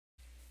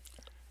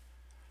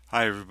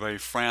Hi everybody,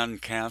 Fran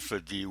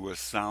Cassady with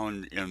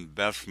Sound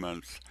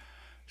Investments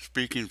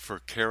speaking for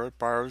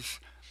Karatbars.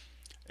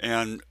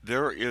 And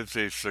there is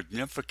a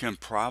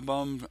significant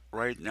problem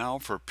right now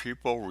for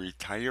people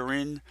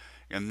retiring,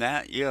 and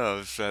that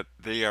is that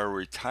they are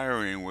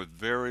retiring with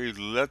very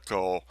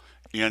little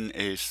in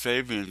a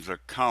savings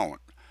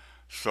account.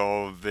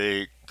 So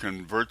they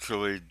can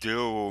virtually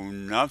do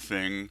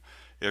nothing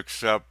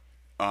except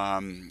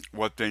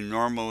what they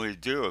normally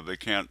do. They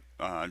can't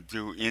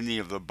do any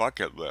of the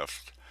bucket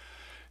list.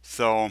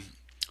 So,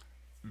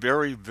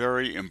 very,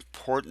 very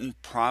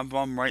important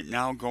problem right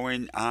now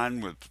going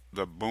on with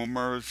the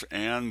boomers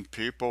and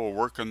people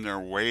working their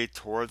way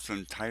towards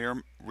entire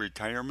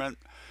retirement.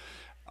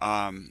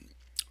 Um,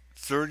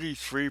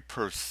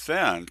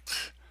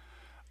 33%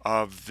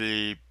 of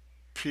the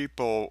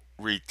people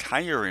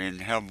retiring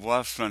have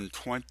less than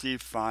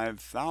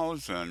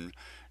 25,000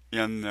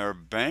 in their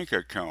bank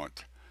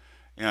account,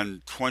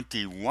 and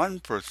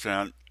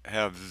 21%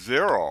 have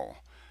zero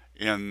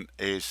in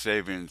a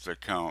savings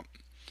account.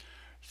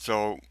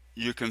 So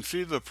you can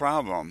see the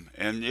problem,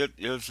 and it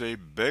is a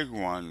big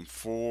one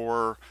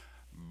for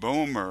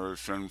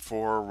boomers and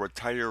for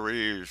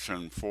retirees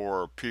and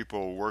for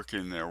people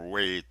working their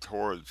way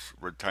towards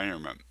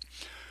retirement.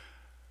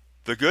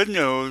 The good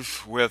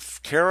news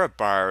with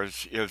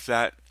Karatbars is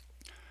that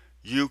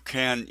you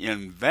can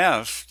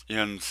invest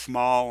in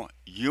small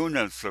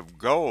units of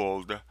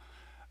gold,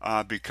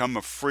 become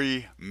a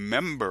free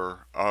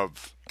member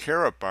of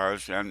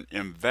Karatbars, and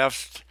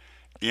invest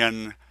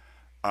in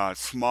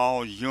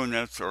small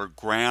units or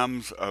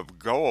grams of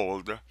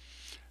gold.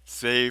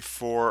 Say,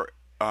 for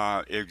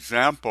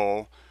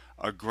example,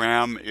 a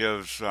gram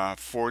is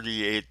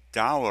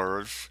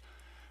 $48.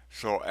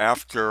 So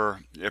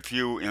if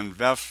you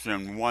invest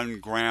in 1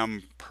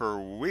 gram per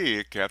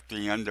week, at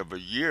the end of a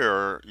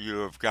year,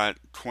 you have got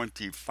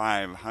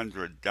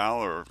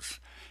 $2,500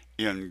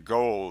 in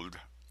gold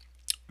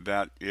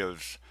that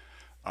is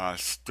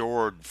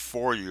stored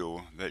for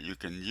you that you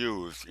can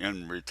use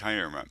in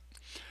retirement.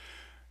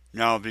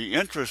 Now, the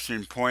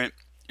interesting point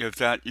is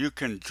that you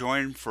can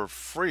join for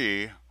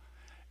free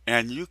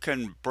and you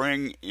can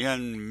bring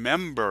in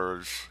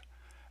members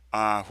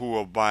who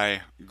will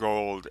buy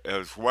gold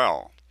as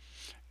well.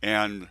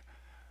 And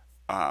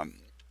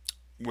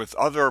with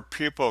other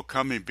people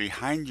coming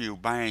behind you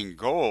buying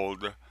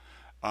gold,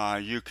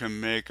 you can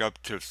make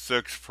up to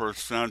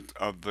 6%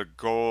 of the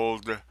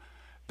gold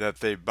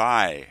that they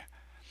buy.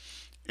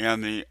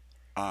 And the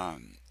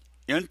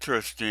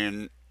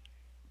interesting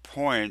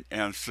point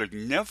and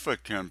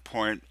significant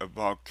point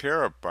about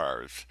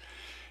Karatbars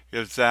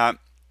is that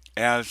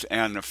as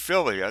an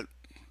affiliate,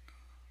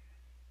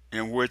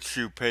 in which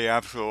you pay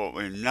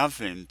absolutely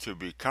nothing to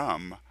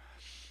become,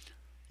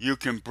 you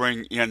can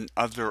bring in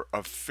other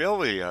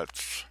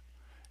affiliates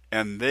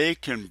and they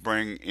can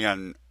bring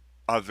in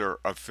other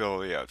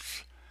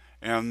affiliates.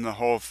 And the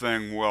whole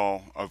thing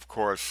will, of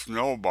course,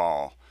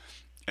 snowball.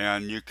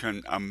 And you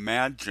can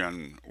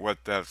imagine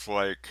what that's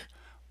like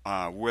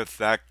with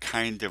that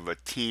kind of a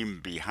team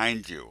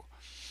behind you.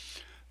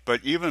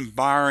 But even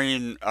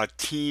barring a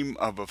team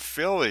of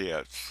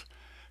affiliates,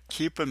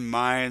 keep in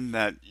mind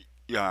that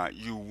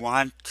you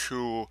want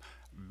to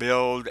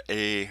build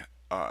a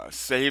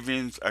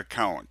savings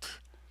account.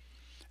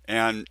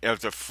 And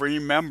as a free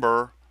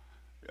member,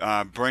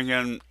 bring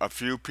in a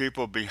few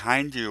people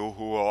behind you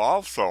who will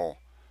also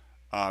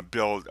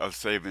build a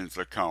savings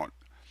account.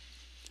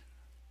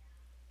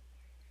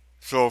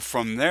 So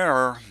from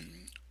there,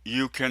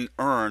 you can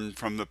earn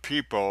from the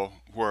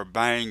people who are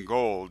buying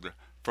gold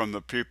from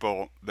the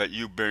people that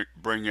you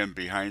bring in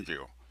behind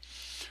you.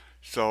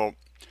 So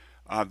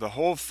the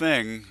whole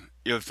thing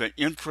is an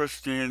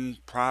interesting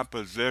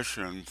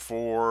proposition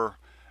for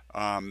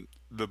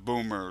the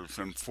boomers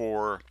and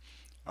for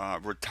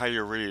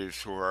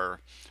retirees who are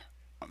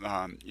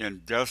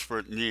in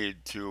desperate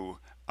need to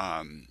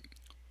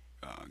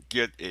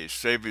get a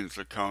savings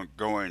account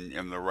going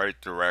in the right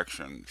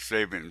direction,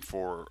 saving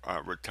for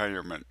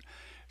retirement,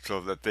 so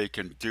that they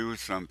can do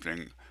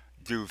things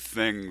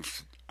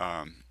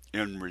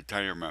in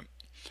retirement.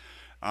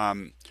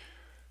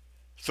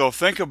 So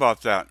think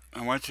about that.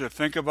 I want you to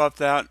think about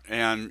that.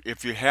 And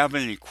if you have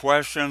any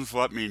questions,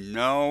 let me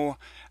know.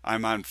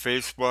 I'm on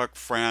Facebook,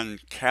 Fran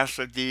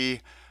Cassady,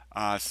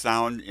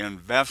 Sound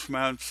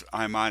Investments.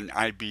 I'm on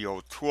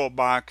IBO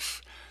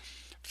Toolbox.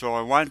 So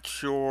I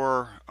want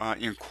your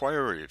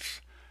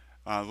inquiries.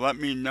 Let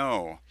me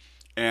know.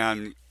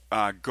 And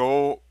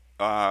go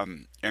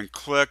and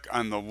click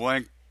on the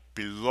link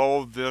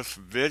below this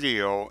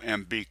video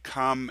and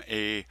become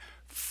a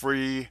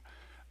free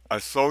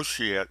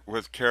associate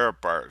with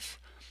Karatbars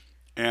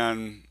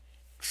and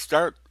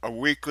start a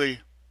weekly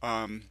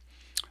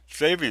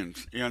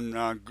savings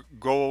in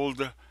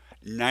gold,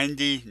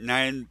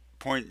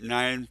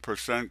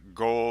 99.9%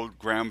 gold,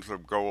 grams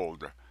of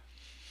gold.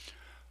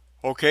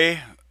 Okay,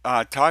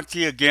 talk to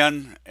you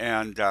again,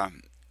 and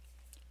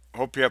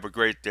hope you have a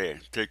great day.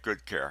 Take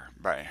good care.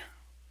 Bye.